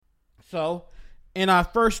So, in our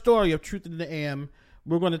first story of Truth in the AM,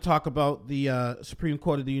 we're going to talk about the Supreme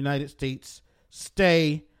Court of the United States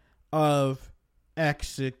stay of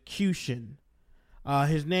execution.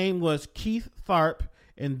 His name was Keith Tharp,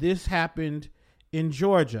 and this happened in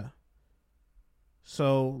Georgia.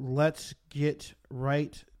 So let's get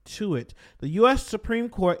right to it. The U.S. Supreme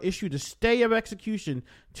Court issued a stay of execution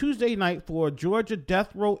Tuesday night for a Georgia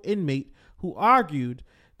death row inmate who argued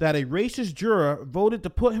that a racist juror voted to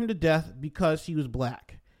put him to death because he was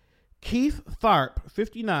black. Keith Tharp,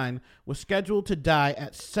 59, was scheduled to die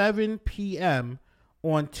at 7 p.m.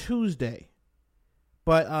 on Tuesday.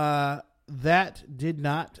 But that did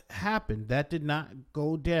not happen. That did not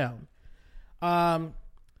go down.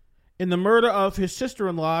 In the murder of his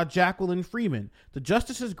sister-in-law, Jacqueline Freeman, the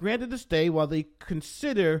justices granted the stay while they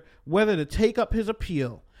consider whether to take up his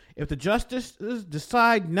appeal. If the justices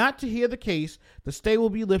decide not to hear the case, the stay will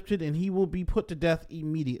be lifted and he will be put to death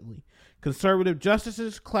immediately. Conservative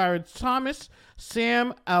justices Clarence Thomas,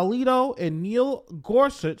 Sam Alito, and Neil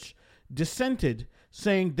Gorsuch dissented,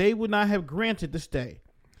 saying they would not have granted the stay.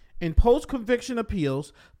 In post-conviction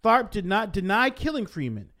appeals, Tharp did not deny killing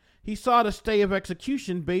Freeman. He sought a stay of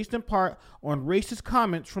execution based in part on racist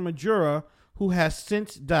comments from a juror who has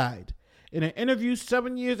since died. In an interview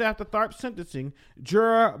 7 years after Tharp's sentencing,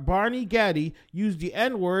 juror Barney Gaddy used the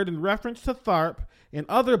N-word in reference to Tharp and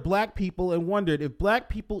other black people and wondered if black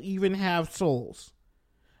people even have souls.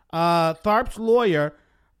 Tharp's lawyer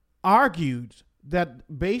argued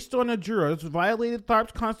that based on the jurors violated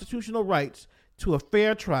Tharp's constitutional rights to a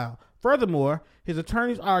fair trial. Furthermore, his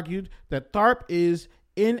attorneys argued that Tharp is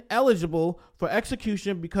ineligible for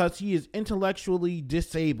execution because he is intellectually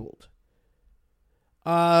disabled.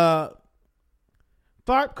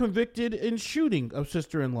 Tharp convicted in shooting of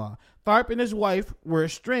sister-in-law. Tharp and his wife were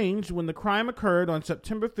estranged when the crime occurred on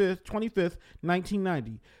September 25th,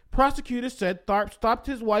 1990. Prosecutors said Tharp stopped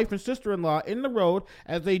his wife and sister-in-law in the road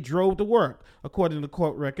as they drove to work. According to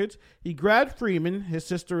court records, he grabbed Freeman, his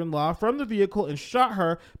sister-in-law, from the vehicle and shot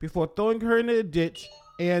her before throwing her in a ditch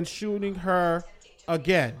and shooting her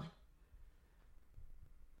again,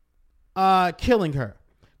 killing her.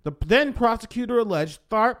 The then prosecutor alleged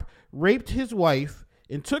Tharp raped his wife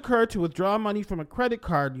and took her to withdraw money from a credit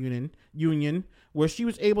card union where she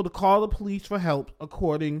was able to call the police for help,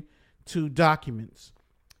 according to documents.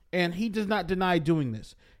 And he does not deny doing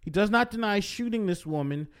this. He does not deny shooting this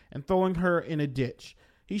woman and throwing her in a ditch.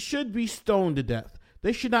 He should be stoned to death.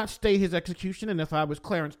 They should not stay his execution, and if I was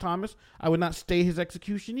Clarence Thomas, I would not stay his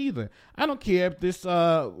execution either. I don't care if this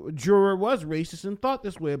juror was racist and thought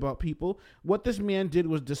this way about people. What this man did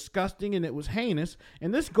was disgusting, and it was heinous,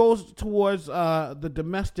 and this goes towards the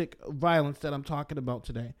domestic violence that I'm talking about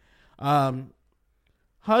today.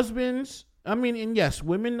 Husbands, and yes,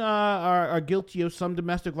 women are guilty of some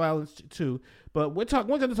domestic violence too, but we're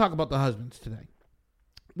going to talk about the husbands today.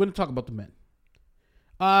 We're going to talk about the men.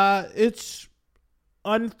 It's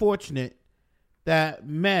unfortunate that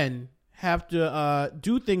men have to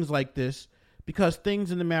do things like this because things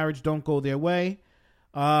in the marriage don't go their way.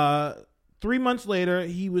 3 months later,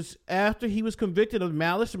 after he was convicted of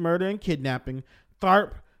malice, murder, and kidnapping,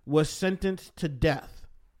 Tharp was sentenced to death.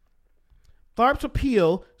 Tharp's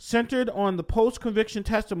appeal centered on the post-conviction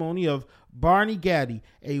testimony of Barney Gaddy,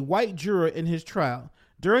 a white juror in his trial.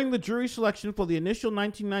 During the jury selection for the initial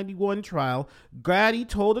 1991 trial, Gaddy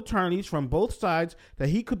told attorneys from both sides that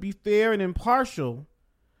he could be fair and impartial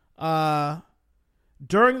during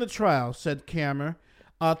the trial, said Kammer.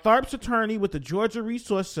 Tharp's attorney with the Georgia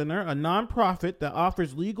Resource Center, a nonprofit that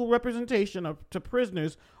offers legal representation to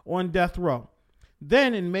prisoners on death row.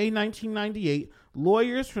 Then, in May 1998,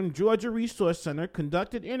 lawyers from Georgia Resource Center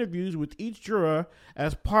conducted interviews with each juror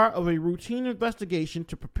as part of a routine investigation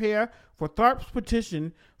to prepare for Tharp's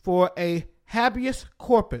petition for a habeas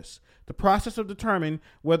corpus, the process of determining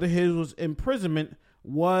whether his imprisonment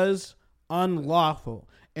was unlawful.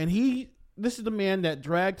 And this is the man that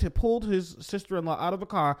pulled his sister-in-law out of a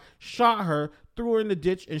car, shot her, threw her in the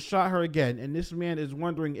ditch, and shot her again. And this man is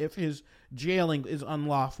wondering if his jailing is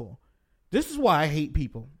unlawful. This is why I hate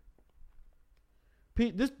people.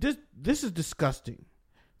 This is disgusting.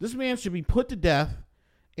 This man should be put to death,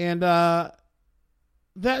 and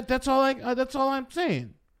that's all I'm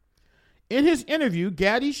saying. In his interview,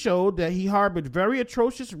 Gaddy showed that he harbored very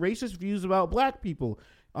atrocious racist views about black people,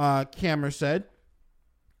 Kammer said.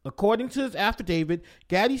 According to his affidavit,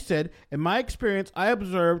 Gaddy said, "In my experience, I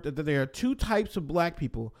observed that there are two types of black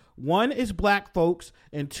people. One is black folks,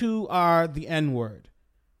 and two are the N-word."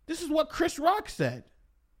 This is what Chris Rock said.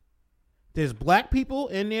 There's black people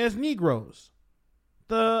and there's Negroes.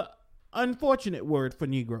 The unfortunate word for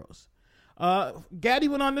Negroes. Gaddy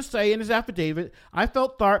went on to say in his affidavit, I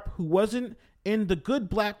felt Tharp, who wasn't in the good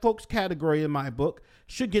black folks category in my book,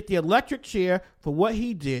 should get the electric chair for what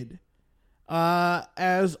he did.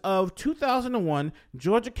 As of 2001,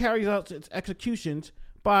 Georgia carries out its executions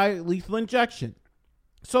by lethal injection.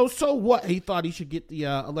 So what? He thought he should get the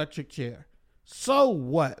electric chair. So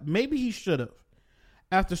what? Maybe he should have.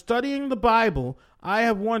 After studying the Bible, I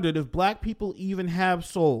have wondered if black people even have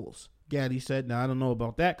souls, Gaddy said. Now, I don't know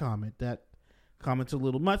about that comment. That comment's a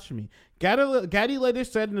little much for me. Gaddy later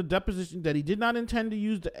said in the deposition that he did not intend to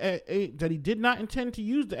use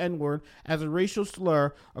the N-word as a racial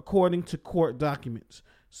slur, according to court documents.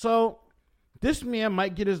 So this man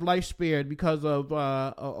might get his life spared because of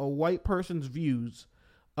a white person's views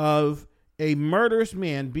of a murderous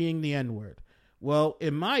man being the N-word. Well,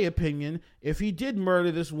 in my opinion, if he did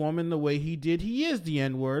murder this woman the way he did, he is the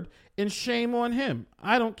N-word, and shame on him.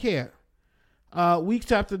 I don't care.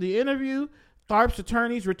 Weeks after the interview, Tharp's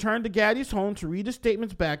attorneys returned to Gaddy's home to read his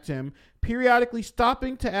statements back to him, periodically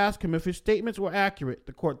stopping to ask him if his statements were accurate,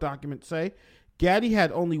 the court documents say. Gaddy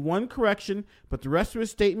had only one correction, but the rest of his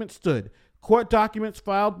statement stood. Court documents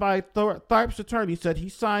filed by Tharp's attorney said he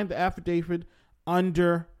signed the affidavit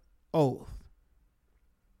under oath.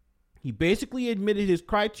 He basically admitted his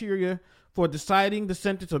criteria for deciding the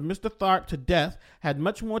sentence of Mr. Tharp to death had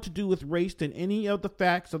much more to do with race than any of the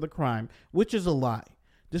facts of the crime, which is a lie.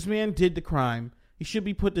 This man did the crime. He should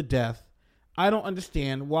be put to death. I don't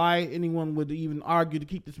understand why anyone would even argue to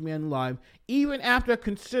keep this man alive, even after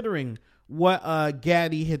considering what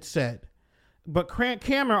Gaddy had said. But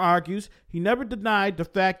Cameron argues he never denied the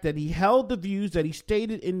fact that he held the views that he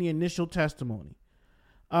stated in the initial testimony.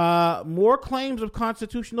 More claims of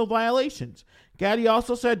constitutional violations. Gaddy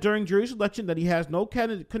also said during jury selection that he has no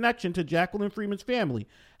connection to Jacqueline Freeman's family.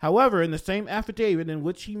 However, in the same affidavit in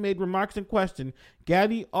which he made remarks in question,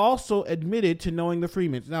 Gaddy also admitted to knowing the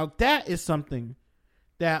Freemans. Now, that is something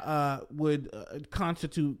that would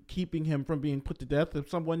constitute keeping him from being put to death. If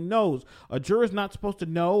someone knows, a juror is not supposed to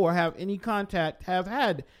know or have had any contact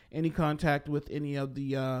with any of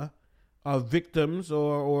the victims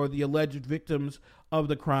or the alleged victims of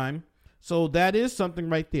the crime. So that is something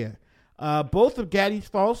right there. Both of Gaddy's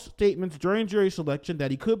false statements during jury selection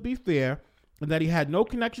that he could be fair and that he had no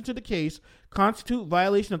connection to the case constitute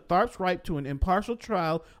violation of Tharp's right to an impartial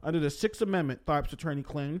trial under the Sixth Amendment, Tharp's attorney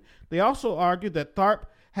claimed. They also argued that Tharp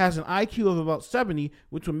has an IQ of about 70,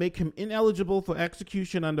 which would make him ineligible for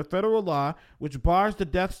execution under federal law, which bars the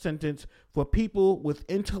death sentence for people with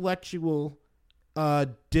intellectual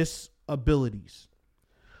disabilities.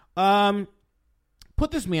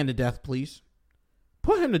 Put this man to death, please.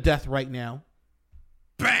 Put him to death right now.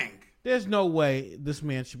 Bang! There's no way this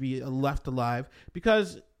man should be left alive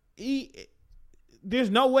because there's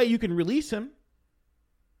no way you can release him.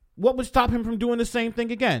 What would stop him from doing the same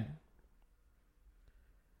thing again?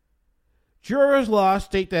 Jurors' laws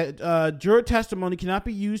state that juror testimony cannot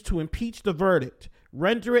be used to impeach the verdict,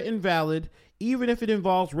 render it invalid, even if it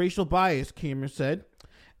involves racial bias, Cameron said.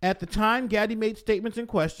 At the time Gaddy made statements in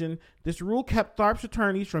question, this rule kept Tharp's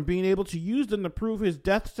attorneys from being able to use them to prove his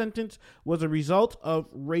death sentence was a result of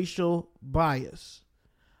racial bias.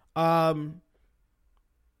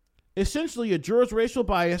 Essentially, a juror's racial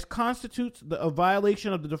bias constitutes a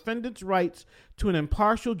violation of the defendant's rights to an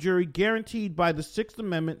impartial jury guaranteed by the Sixth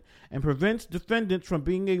Amendment and prevents defendants from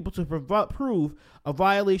being able to prove a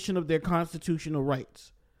violation of their constitutional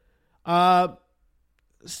rights.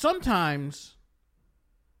 Sometimes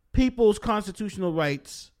people's constitutional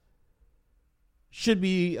rights should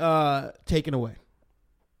be taken away.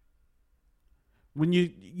 When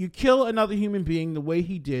you kill another human being the way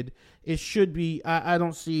he did, it should be, I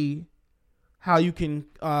don't see how you can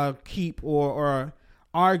keep or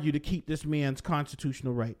argue to keep this man's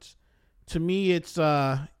constitutional rights. To me, it's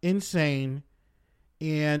insane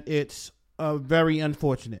and it's very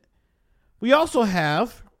unfortunate. We also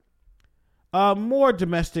have more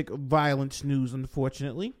domestic violence news,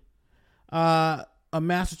 unfortunately. A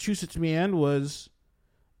Massachusetts man was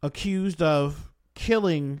accused of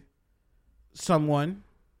killing someone,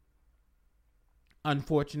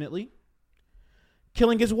 unfortunately,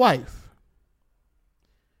 killing his wife.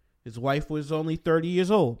 His wife was only 30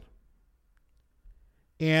 years old.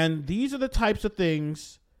 And these are the types of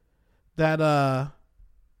things that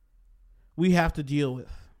we have to deal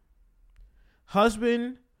with.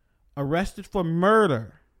 Husband arrested for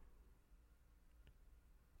murder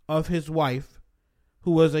of his wife,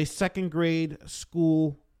 who was a second grade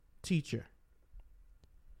school teacher.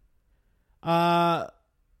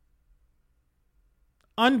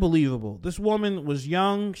 Unbelievable. This woman was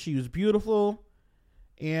young. She was beautiful.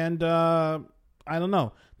 And I don't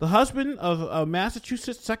know. The husband of a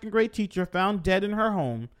Massachusetts second-grade teacher found dead in her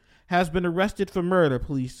home has been arrested for murder,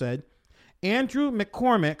 police said. Andrew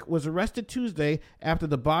McCormick was arrested Tuesday after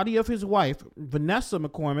the body of his wife, Vanessa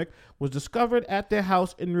McCormick, was discovered at their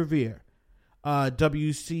house in Revere,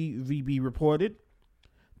 WCVB reported.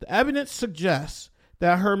 The evidence suggests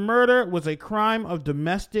that her murder was a crime of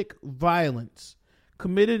domestic violence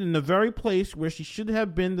committed in the very place where she should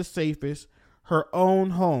have been the safest, her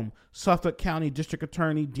own home, Suffolk County District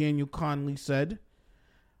Attorney Daniel Conley said.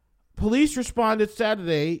 Police responded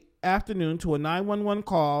Saturday afternoon to a 911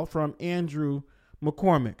 call from Andrew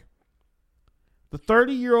McCormick. The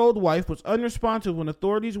 30-year-old wife was unresponsive when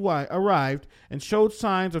authorities arrived and showed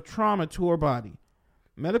signs of trauma to her body.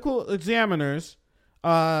 Medical examiners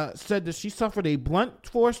said that she suffered a blunt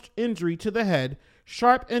force injury to the head,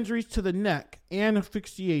 sharp injuries to the neck, and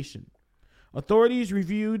asphyxiation. Authorities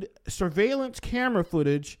reviewed surveillance camera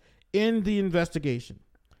footage in the investigation.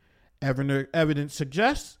 Evidence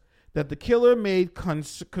suggests that the killer made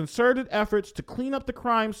concerted efforts to clean up the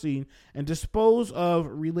crime scene and dispose of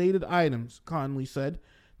related items, Conley said.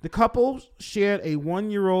 The couple shared a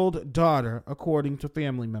 1-year-old daughter, according to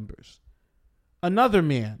family members. Another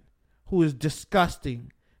man who is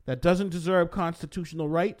disgusting, that doesn't deserve constitutional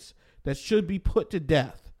rights, that should be put to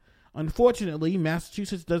death. Unfortunately,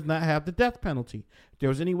 Massachusetts does not have the death penalty. If there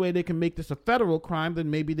was any way they can make this a federal crime, then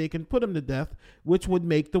maybe they can put him to death, which would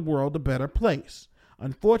make the world a better place.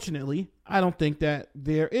 Unfortunately, I don't think that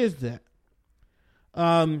there is that.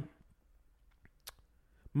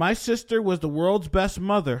 My sister was the world's best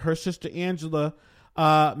mother, her sister Angela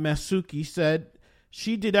Masuki said.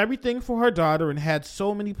 She did everything for her daughter and had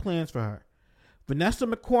so many plans for her. Vanessa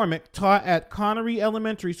McCormick taught at Connery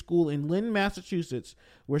Elementary School in Lynn, Massachusetts,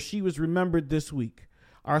 where she was remembered this week.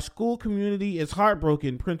 Our school community is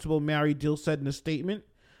heartbroken, Principal Mary Dill said in a statement.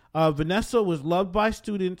 Vanessa was loved by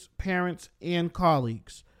students, parents, and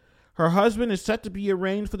colleagues. Her husband is set to be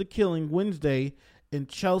arraigned for the killing Wednesday in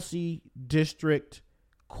Chelsea District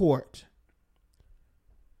Court.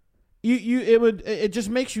 It just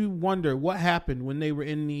makes you wonder what happened when they were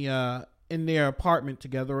in their apartment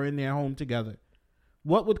together or in their home together.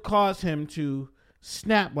 What would cause him to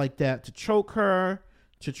snap like that, to choke her,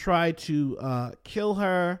 to try to kill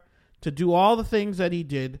her, to do all the things that he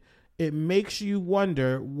did? It makes you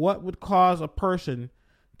wonder what would cause a person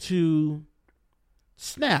to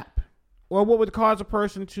snap, or what would cause a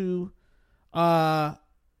person to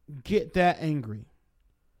get that angry.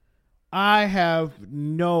 I have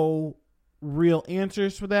no real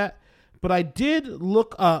answers for that, but I did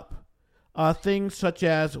look up things such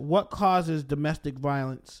as what causes domestic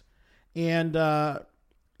violence. And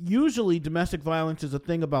usually domestic violence is a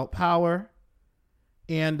thing about power.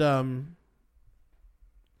 And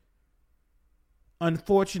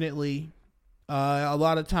unfortunately, a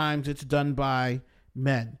lot of times it's done by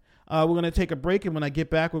men. We're going to take a break, and when I get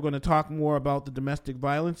back, we're going to talk more about the domestic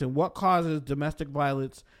violence and what causes domestic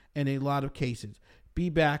violence in a lot of cases. Be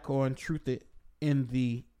back on Truthit in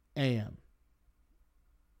the AM.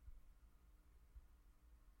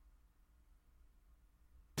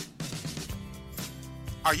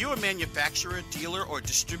 Are you a manufacturer, dealer, or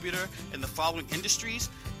distributor in the following industries?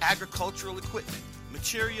 Agricultural equipment,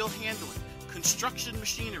 material handling, construction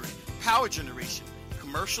machinery, power generation,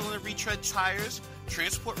 commercial and retread tires,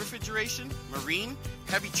 transport refrigeration, marine,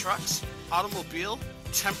 heavy trucks, automobile,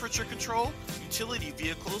 temperature control, utility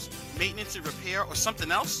vehicles, maintenance and repair, or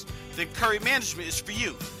something else? Then Curry Management is for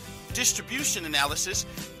you. Distribution analysis,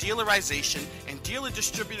 dealerization, and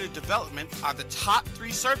dealer-distributor development are the top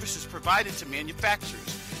 3 services provided to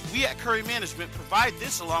manufacturers. We at Curry Management provide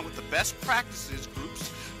this along with the best practices groups,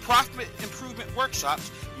 profit improvement workshops,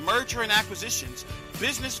 merger and acquisitions,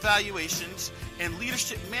 business valuations, and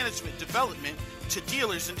leadership management development to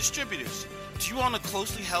dealers and distributors. Do you own a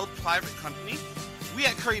closely held private company? We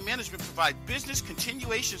at Curry Management provide business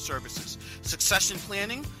continuation services, succession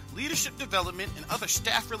planning, leadership development, and other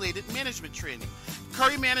staff-related management training.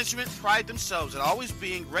 Curry Management pride themselves at always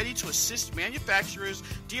being ready to assist manufacturers,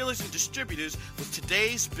 dealers, and distributors with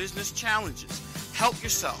today's business challenges. Help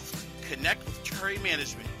yourself. Connect with Curry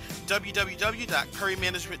Management.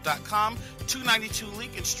 www.currymanagement.com, 292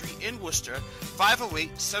 Lincoln Street in Worcester,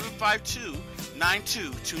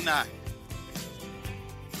 508-752-9229.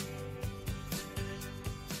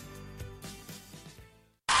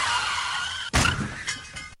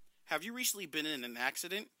 Have you recently been in an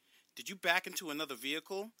accident? Did you back into another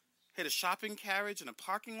vehicle? Hit a shopping carriage in a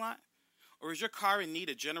parking lot? Or is your car in need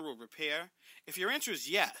of general repair? If your answer is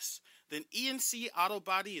yes, then E&C Auto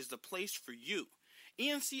Body is the place for you.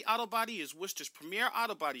 ENC Auto Body is Worcester's premier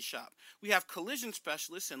auto body shop. We have collision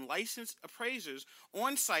specialists and licensed appraisers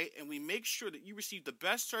on site, and we make sure that you receive the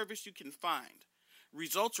best service you can find.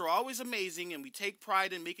 Results are always amazing, and we take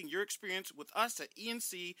pride in making your experience with us at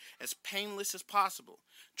ENC as painless as possible.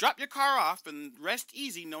 Drop your car off and rest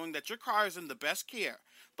easy knowing that your car is in the best care.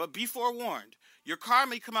 But be forewarned, your car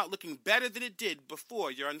may come out looking better than it did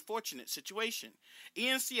before your unfortunate situation.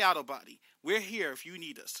 ENC Auto Body, we're here if you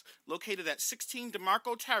need us. Located at 16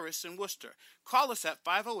 DeMarco Terrace in Worcester. Call us at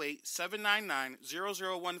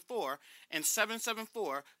 508-799-0014 and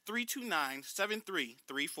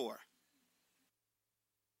 774-329-7334.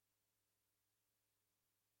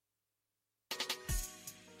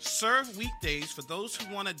 Serve weekdays for those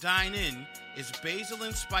who want to dine in is Basil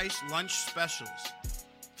and Spice Lunch Specials.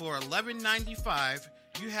 For $11.95,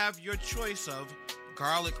 you have your choice of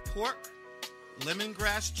garlic pork,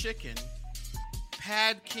 lemongrass chicken,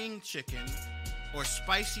 pad king chicken, or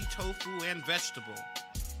spicy tofu and vegetable.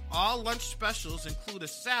 All lunch specials include a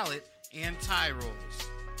salad and Thai rolls.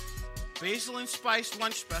 Basil and Spice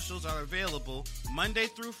lunch specials are available Monday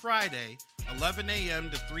through Friday, 11 a.m.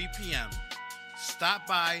 to 3 p.m. Stop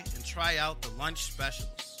by and try out the lunch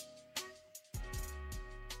specials.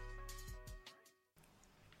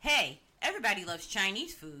 Hey, everybody loves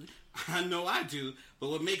Chinese food. I know I do, but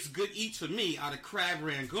what makes good eats for me are the crab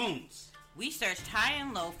rangoons. We searched high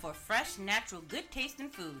and low for fresh, natural, good-tasting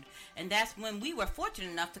food, and that's when we were fortunate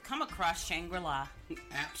enough to come across Shangri-La.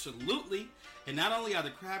 Absolutely. And not only are the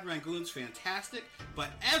crab rangoons fantastic, but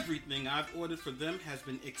everything I've ordered for them has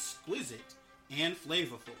been exquisite and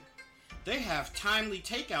flavorful. They have timely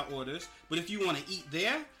takeout orders, but if you want to eat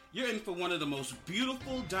there, you're in for one of the most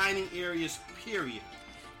beautiful dining areas, period.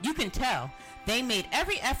 You can tell. They made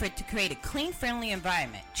every effort to create a clean, friendly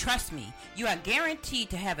environment. Trust me, you are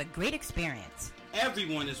guaranteed to have a great experience.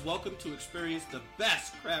 Everyone is welcome to experience the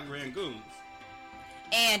best crab rangoons.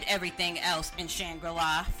 And everything else in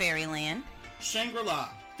Shangri-La, Fairyland. Shangri-La,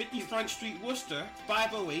 50 Front Street, Worcester,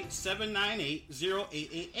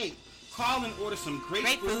 508-798-0888. Call and order some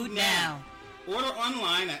great food now. Order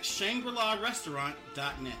online at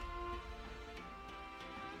shangrilarestaurant.net.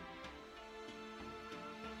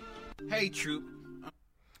 Hey, Troop.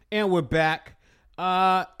 And we're back.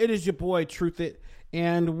 It is your boy, Truthit,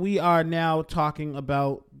 and we are now talking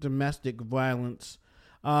about domestic violence.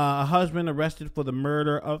 A husband arrested for the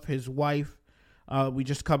murder of his wife. We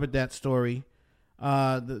just covered that story.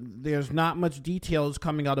 There's not much details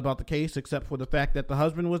coming out about the case except for the fact that the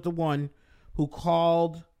husband was the one who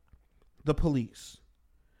called the police.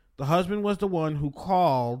 The husband was the one who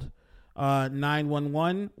called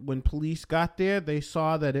 911. When police got there, they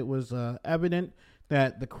saw that it was evident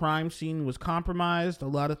that the crime scene was compromised. A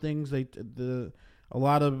lot of things the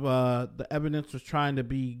evidence was trying to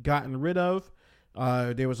be gotten rid of.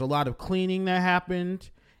 There was a lot of cleaning that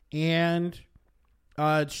happened, and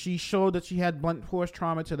she showed that she had blunt force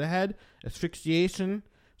trauma to the head, asphyxiation.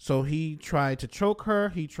 So he tried to choke her.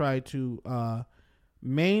 He tried to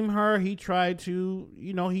maim her. He tried to,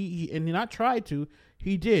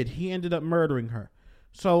 he did. He ended up murdering her.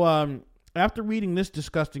 So after reading this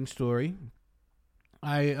disgusting story,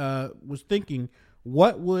 I was thinking,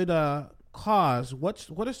 what would what are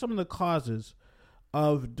some of the causes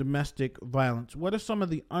of domestic violence? What are some of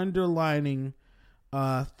the underlining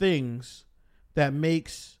things that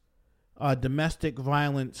makes domestic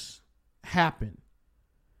violence happen?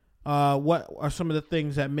 What are some of the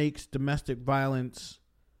things that makes domestic violence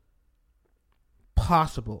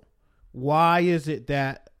possible? Why is it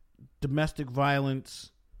that domestic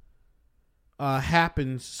violence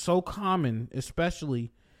happens so common,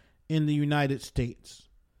 especially in the United States?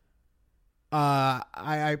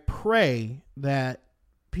 I pray that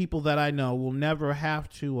people that I know will never have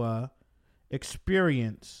to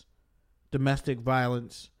experience domestic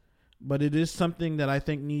violence, but it is something that I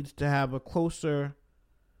think needs to have a closer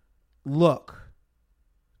look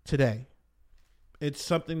today. It's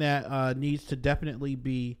something that needs to definitely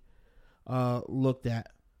be looked at.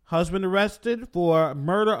 Husband arrested for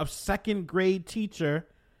murder of second grade teacher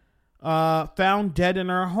found dead in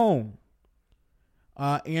her home.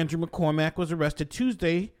 Andrew McCormack was arrested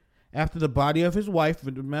Tuesday after the body of his wife,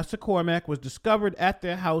 Vanessa Cormack, was discovered at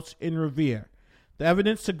their house in Revere. The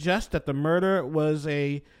evidence suggests that the murder was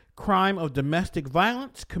a crime of domestic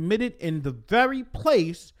violence committed in the very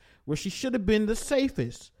place where she should have been the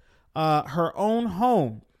safest, her own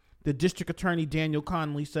home, the district attorney Daniel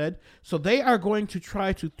Connolly said. So they are going to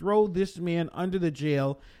try to throw this man under the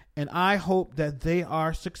jail, and I hope that they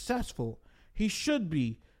are successful. He should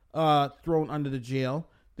be thrown under the jail.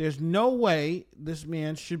 There's no way this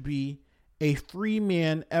man should be a free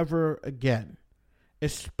man ever again.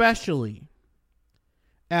 especially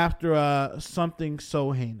after something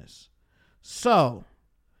so heinous. So,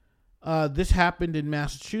 this happened in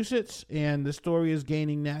Massachusetts, and the story is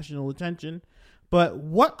gaining national attention. But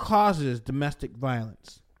what causes domestic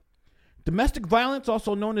violence? Domestic violence,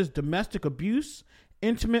 also known as domestic abuse,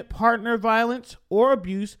 intimate partner violence, or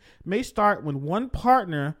abuse, may start when one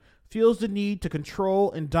partner feels the need to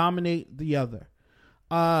control and dominate the other.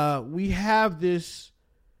 We have this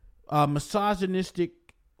misogynistic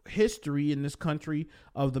history in this country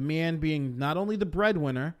of the man being not only the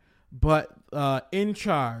breadwinner, but in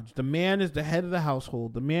charge. The man is the head of the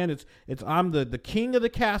household. The man I'm the king of the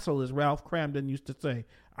castle, as Ralph Cramden used to say.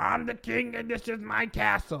 I'm the king and this is my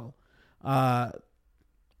castle.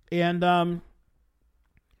 And a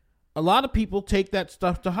lot of people take that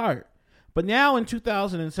stuff to heart. But now in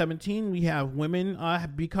 2017, we have women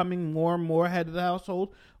becoming more and more head of the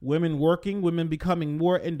household, women working, women becoming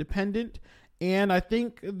more independent. And I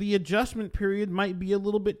think the adjustment period might be a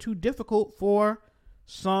little bit too difficult for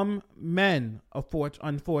some men,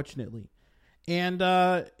 unfortunately. And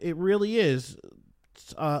it really is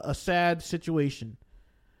a sad situation.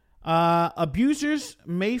 Abusers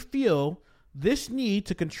may feel this need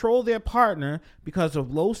to control their partner because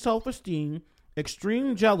of low self-esteem,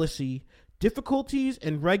 extreme jealousy, difficulties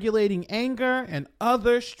in regulating anger and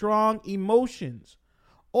other strong emotions,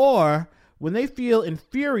 or when they feel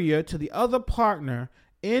inferior to the other partner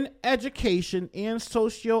in education and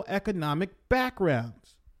socioeconomic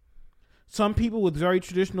backgrounds. Some people with very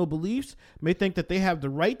traditional beliefs may think that they have the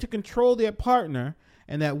right to control their partner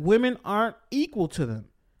and that women aren't equal to them.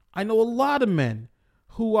 I know a lot of men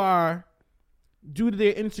who are, due to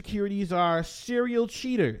their insecurities, are serial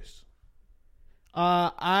cheaters.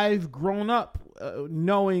 I've grown up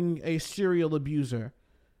knowing a serial abuser.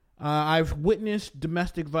 I've witnessed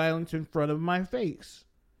domestic violence in front of my face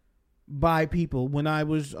by people when I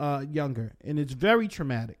was younger, and it's very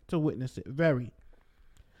traumatic to witness it. Very.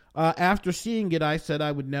 After seeing it, I said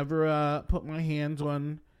I would never put my hands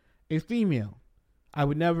on a female. I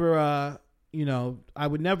would never, I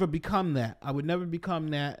would never become that. I would never become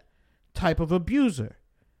that type of abuser.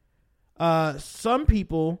 Some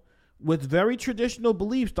people with very traditional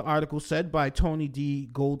beliefs, the article said by Tony D.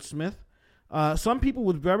 Goldsmith, some people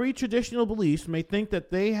with very traditional beliefs may think that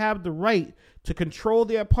they have the right to control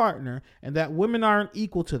their partner and that women aren't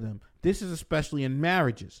equal to them. This is especially in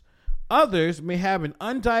marriages. Others may have an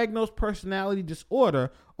undiagnosed personality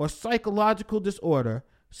disorder or psychological disorder.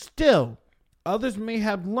 Still, others may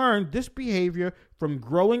have learned this behavior from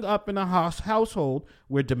growing up in a household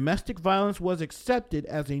where domestic violence was accepted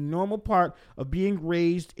as a normal part of being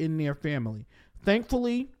raised in their family.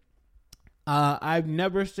 Thankfully, I've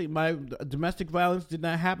never seen my domestic violence did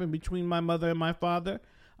not happen between my mother and my father.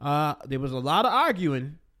 There was a lot of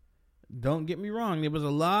arguing. Don't get me wrong. There was a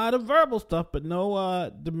lot of verbal stuff, but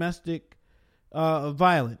no domestic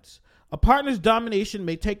violence. A partner's domination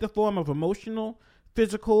may take the form of emotional,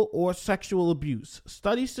 physical, or sexual abuse.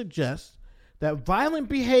 Studies suggest that violent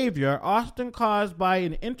behavior often caused by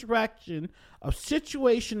an interaction of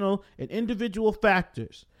situational and individual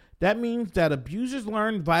factors. That means that abusers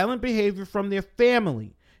learn violent behavior from their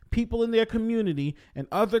family, people in their community, and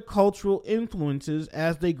other cultural influences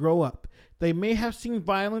as they grow up. They may have seen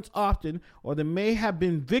violence often, or they may have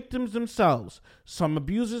been victims themselves. Some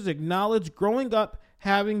abusers acknowledge growing up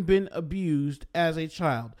having been abused as a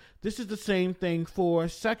child. This is the same thing for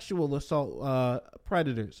sexual assault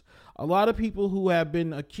predators. A lot of people who have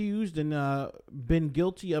been accused and been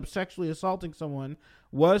guilty of sexually assaulting someone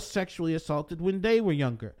was sexually assaulted when they were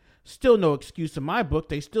younger. Still no excuse in my book.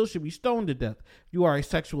 They still should be stoned to death. If you are a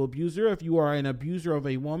sexual abuser, if you are an abuser of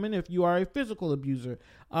a woman, if you are a physical abuser,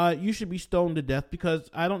 you should be stoned to death, because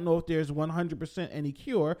I don't know if there's 100% any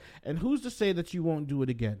cure, and who's to say that you won't do it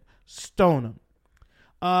again? Stone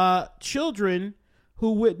them. Children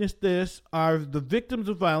who witness this are the victims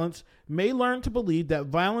of violence may learn to believe that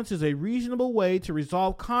violence is a reasonable way to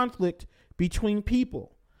resolve conflict between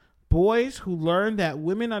people. Boys who learn that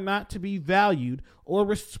women are not to be valued or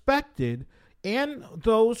respected, and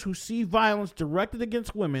those who see violence directed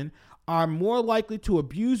against women, are more likely to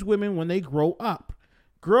abuse women when they grow up.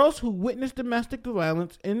 Girls who witness domestic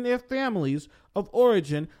violence in their families of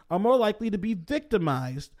origin are more likely to be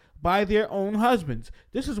victimized by their own husbands.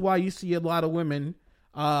 This is why you see a lot of women,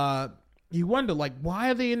 you wonder, like,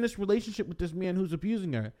 why are they in this relationship with this man who's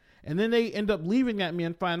abusing her? And then they end up leaving that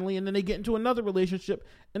man finally, and then they get into another relationship,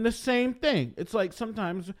 and the same thing. It's like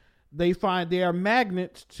sometimes they find they are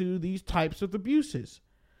magnets to these types of abuses.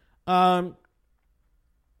 Although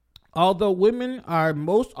women are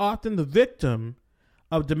most often the victim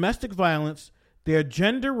of domestic violence, their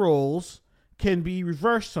gender roles can be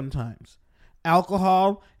reversed sometimes.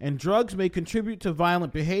 Alcohol and drugs may contribute to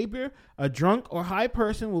violent behavior. A drunk or high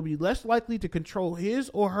person will be less likely to control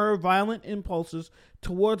his or her violent impulses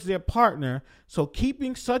towards their partner, so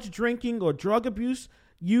keeping such drinking or drug abuse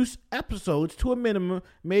use episodes to a minimum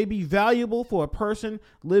may be valuable for a person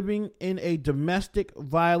living in a domestic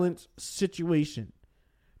violence situation.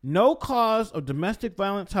 No cause of domestic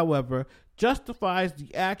violence, however, justifies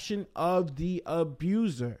the action of the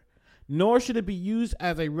abuser, nor should it be used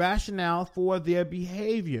as a rationale for their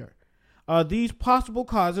behavior. These possible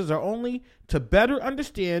causes are only to better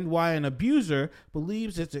understand why an abuser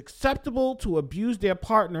believes it's acceptable to abuse their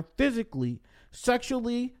partner physically,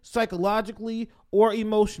 sexually, psychologically, or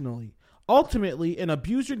emotionally. Ultimately, an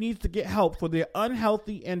abuser needs to get help for their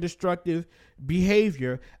unhealthy and destructive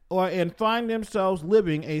behavior and find themselves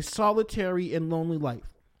living a solitary and lonely life.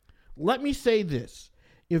 Let me say this.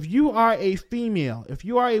 If you are a female, if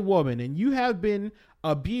you are a woman, and you have been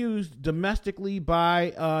abused domestically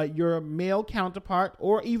by your male counterpart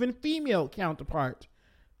or even female counterpart,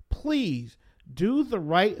 please do the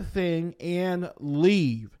right thing and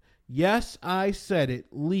leave. Yes, I said it.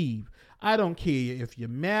 Leave. I don't care if you're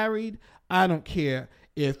married. I don't care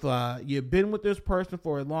if you've been with this person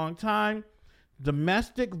for a long time.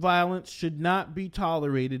 Domestic violence should not be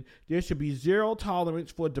tolerated. There should be zero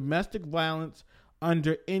tolerance for domestic violence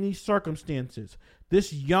under any circumstances.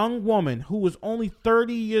 This young woman, who was only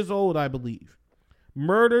 30 years old, I believe,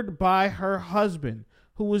 murdered by her husband,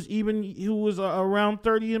 who was around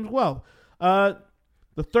 30 as well. The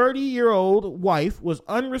 30-year-old wife was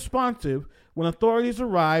unresponsive when authorities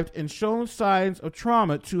arrived and shown signs of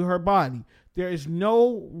trauma to her body. There is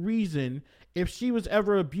no reason, if she was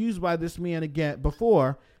ever abused by this man again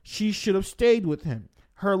before, she should have stayed with him.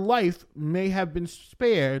 Her life may have been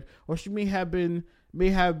spared, or she may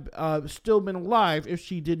have still been alive if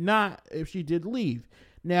she did leave.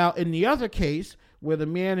 Now, in the other case, where the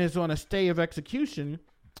man is on a stay of execution,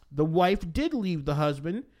 the wife did leave the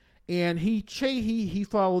husband, and he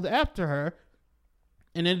followed after her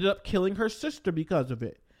and ended up killing her sister because of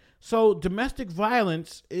it. So domestic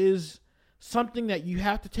violence is something that you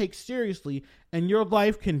have to take seriously, and your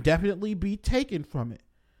life can definitely be taken from it.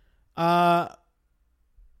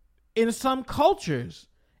 In some cultures,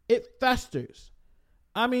 it festers.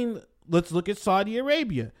 I mean, let's look at Saudi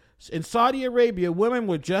Arabia. In Saudi Arabia, women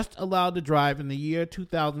were just allowed to drive in the year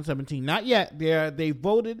 2017. Not yet. They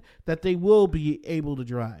voted that they will be able to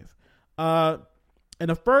drive. And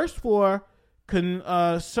a first for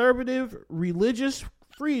conservative religious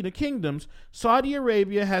freedom kingdoms, Saudi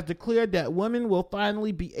Arabia has declared that women will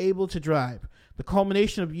finally be able to drive. The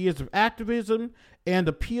culmination of years of activism and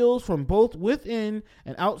appeals from both within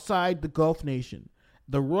and outside the Gulf nation.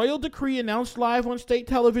 The royal decree, announced live on state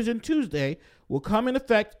television Tuesday, will come in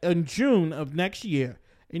effect in June of next year.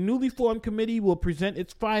 A newly formed committee will present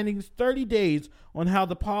its findings 30 days on how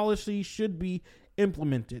the policy should be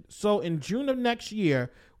implemented. So in June of next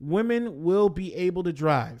year, women will be able to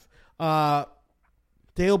drive.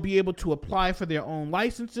 They'll be able to apply for their own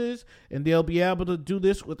licenses, and they'll be able to do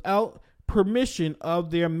this without permission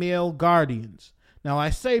of their male guardians. Now,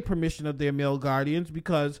 I say permission of their male guardians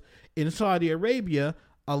because in Saudi Arabia,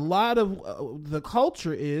 a lot of the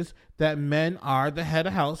culture is that men are the head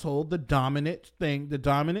of household, the dominant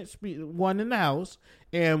one in the house,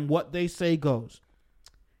 and what they say goes.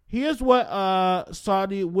 Here's what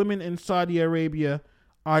women in Saudi Arabia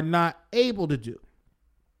are not able to do.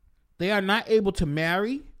 They are not able to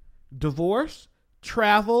marry, divorce,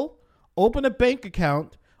 travel, open a bank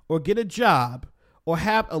account, or get a job, or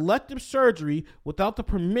have elective surgery without the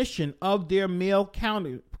permission of their male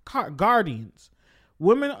guardians.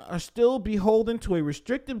 Women are still beholden to a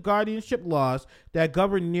restrictive guardianship laws that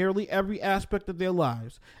govern nearly every aspect of their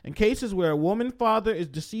lives. In cases where a woman's father is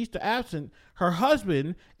deceased or absent, her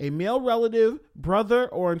husband, a male relative, brother,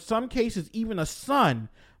 or in some cases even a son,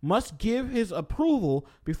 must give his approval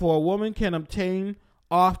before a woman can obtain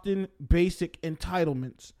often basic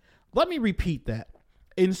entitlements. Let me repeat that.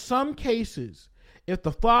 In some cases, if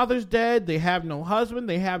the father's dead, they have no husband,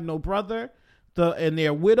 they have no brother, and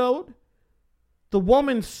they're widowed, the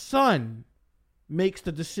woman's son makes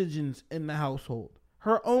the decisions in the household.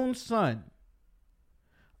 Her own son.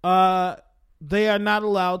 They are not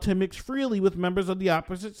allowed to mix freely with members of the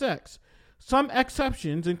opposite sex. Some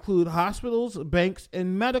exceptions include hospitals, banks,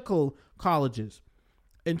 and medical colleges.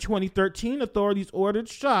 In 2013, authorities ordered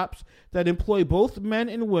shops that employ both men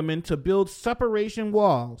and women to build separation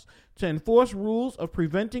walls to enforce rules of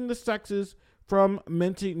preventing the sexes from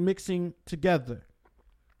mixing together.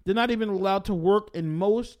 They're not even allowed to work in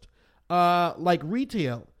most, like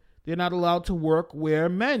retail. They're not allowed to work where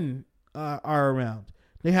men are around.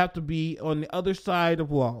 They have to be on the other side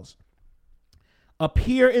of walls.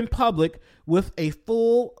 Appear in public with a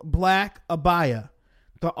full black abaya.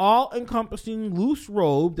 The all-encompassing loose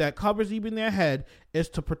robe that covers even their head is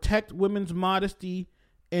to protect women's modesty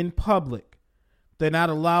in public. They're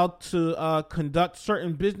not allowed to conduct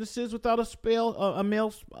certain businesses without a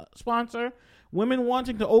male sponsor. Women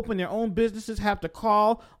wanting to open their own businesses have to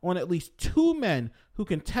call on at least 2 men who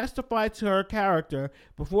can testify to her character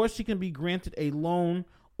before she can be granted a loan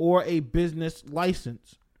or a business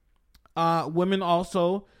license. Women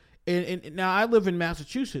also, and now I live in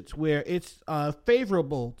Massachusetts, where it's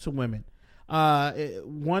favorable to women.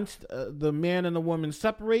 Once the man and the woman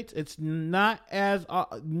separates, it's not as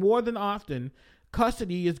more than often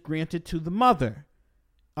custody is granted to the mother,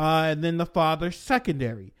 and then the father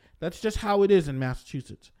secondary. That's just how it is in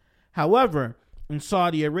Massachusetts. However, in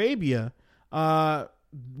Saudi Arabia,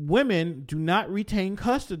 women do not retain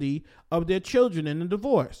custody of their children in a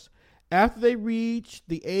divorce after they reach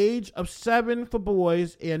the age of 7 for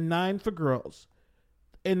boys and 9 for girls.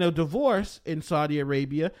 In a divorce in Saudi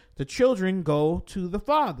Arabia, the children go to the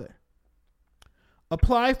father.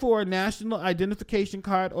 Apply for a national identification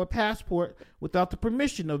card or passport without the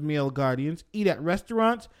permission of male guardians. Eat at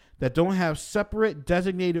restaurants that don't have separate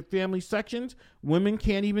designated family sections. Women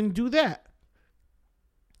can't even do that.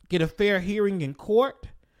 Get a fair hearing in court.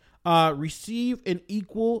 Receive an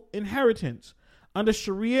equal inheritance. Under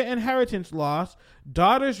Sharia inheritance laws,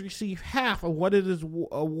 daughters receive half of what it is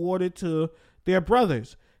awarded to their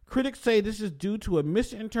brothers. Critics say this is due to a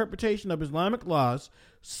misinterpretation of Islamic laws,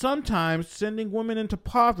 sometimes sending women into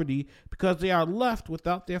poverty because they are left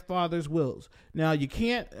without their father's wills. Now, you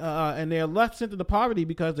can't, and they are left sent into poverty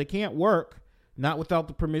because they can't work, not without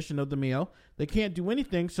the permission of the male. They can't do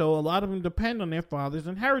anything, so a lot of them depend on their father's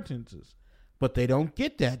inheritances. But they don't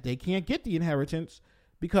get that. They can't get the inheritance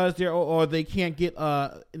because they can't get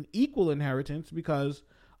an equal inheritance because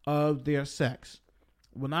of their sex.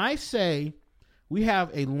 When I say we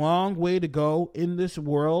have a long way to go in this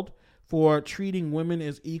world for treating women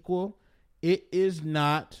as equal, it is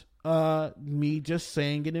not me just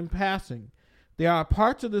saying it in passing. There are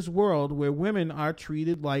parts of this world where women are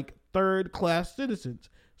treated like third-class citizens.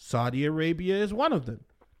 Saudi Arabia is one of them.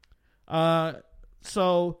 And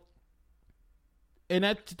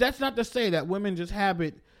that's not to say that women just have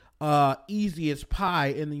it easy as pie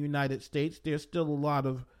in the United States. There's still a lot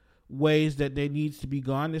of ways that there needs to be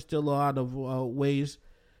gone. There's still a lot of ways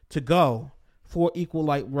to go for equal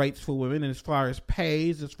rights for women, and as far as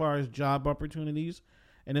pays, as far as job opportunities,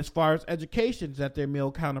 and as far as educations that their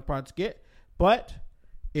male counterparts get. But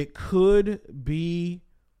it could be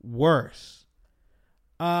worse.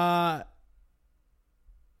 A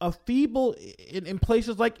feeble in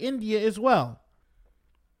places like India as well.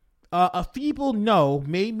 A feeble no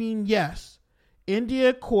may mean yes.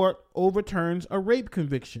 India court overturns a rape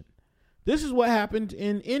conviction. This is what happened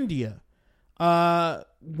in India,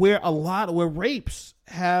 where rapes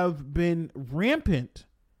have been rampant.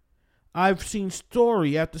 I've seen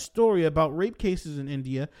story after story about rape cases in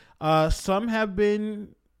India. Some have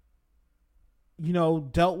been,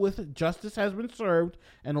 dealt with. Justice has been served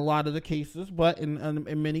in a lot of the cases, but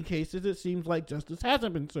in many cases, it seems like justice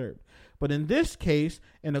hasn't been served. But in this case,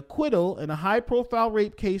 an acquittal in a high-profile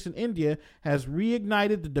rape case in India has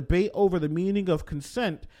reignited the debate over the meaning of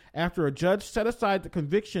consent after a judge set aside the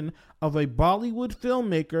conviction of a Bollywood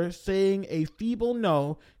filmmaker, saying a feeble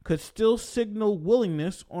no could still signal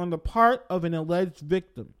willingness on the part of an alleged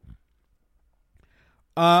victim.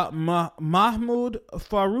 Mahmood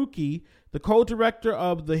Farooqi, the co-director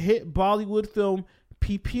of the hit Bollywood film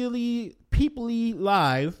Peepli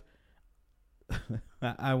Live,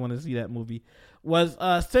 I want to see that movie, was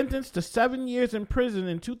sentenced to 7 years in prison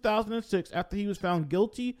in 2006 after he was found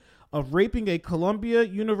guilty of raping a Columbia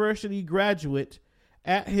University graduate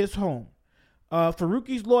at his home.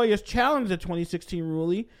 Farooqi's lawyers challenged the 2016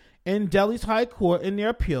 ruling in Delhi's High Court in their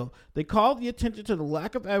appeal. They called the attention to the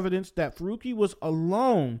lack of evidence that Farooqi was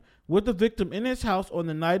alone with the victim in his house on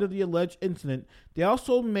the night of the alleged incident. They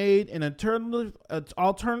also made an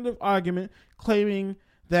alternative argument claiming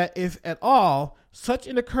that if at all such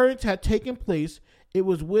an occurrence had taken place, it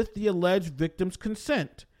was with the alleged victim's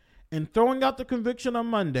consent. In throwing out the conviction on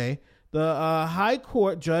Monday, the High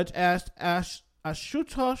Court judge asked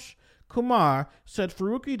Ashutosh Kumar said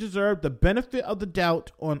Farooqi deserved the benefit of the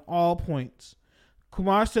doubt on all points.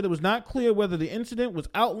 Kumar said it was not clear whether the incident was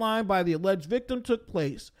outlined by the alleged victim took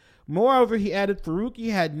place. Moreover, he added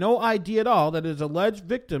Farooqi had no idea at all that his alleged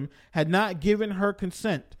victim had not given her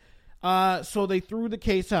consent. So they threw the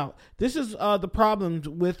case out. This is the problems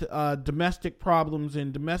with domestic problems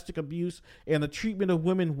and domestic abuse and the treatment of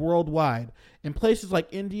women worldwide. In places like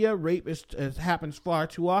India, rape happens far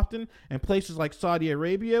too often. In places like Saudi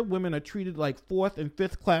Arabia, women are treated like fourth and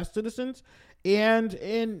fifth class citizens. And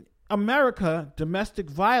in America, domestic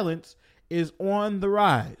violence is on the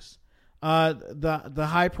rise. The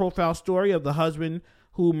high profile story of the husband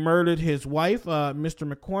who murdered his wife,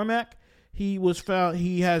 Mr. McCormack.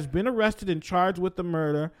 He has been arrested and charged with the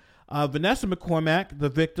murder. Vanessa McCormack, the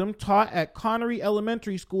victim, taught at Connery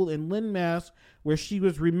Elementary School in Lynn, Mass, where she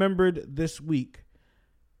was remembered this week.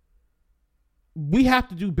 We have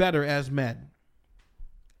to do better as men.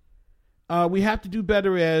 We have to do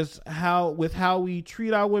better with how we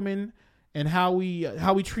treat our women and how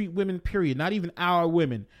we treat women, period. Not even our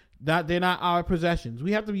women. They're not our possessions.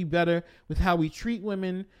 We have to be better with how we treat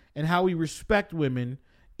women and how we respect women,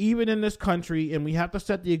 even in this country, and we have to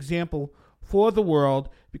set the example for the world,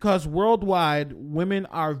 because worldwide, women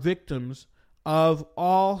are victims of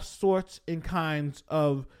all sorts and kinds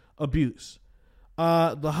of abuse.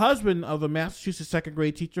 The husband of a Massachusetts second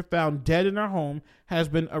grade teacher found dead in her home has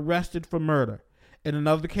been arrested for murder. In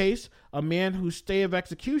another case, a man whose stay of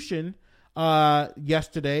execution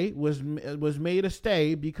yesterday was made a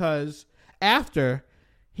stay because after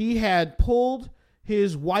he had pulled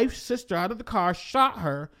his wife's sister out of the car, shot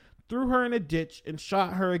her, threw her in a ditch, and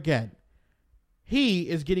shot her again. He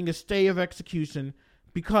is getting a stay of execution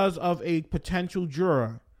because of a potential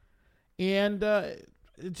juror. And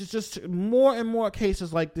it's just more and more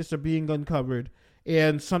cases like this are being uncovered,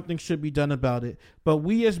 and something should be done about it. But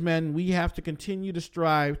we as men, we have to continue to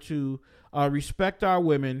strive to respect our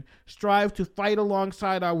women, strive to fight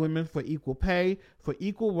alongside our women for equal pay, for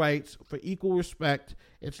equal rights, for equal respect.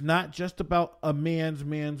 It's not just about a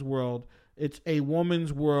man's world. It's a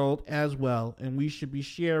woman's world as well, and we should be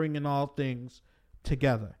sharing in all things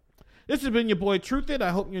together. This has been your boy Truthit.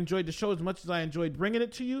 I hope you enjoyed the show as much as I enjoyed bringing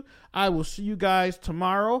it to you. I will see you guys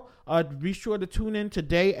tomorrow. Be sure to tune in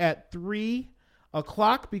today at 3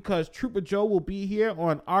 o'clock because Trooper Joe will be here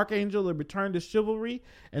on Archangel, A Return to Chivalry.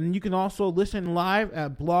 And you can also listen live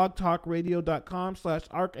at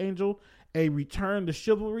blogtalkradio.com/Archangel, A Return to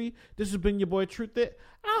Chivalry. This has been your boy Truthit.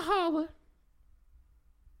 I'll holler.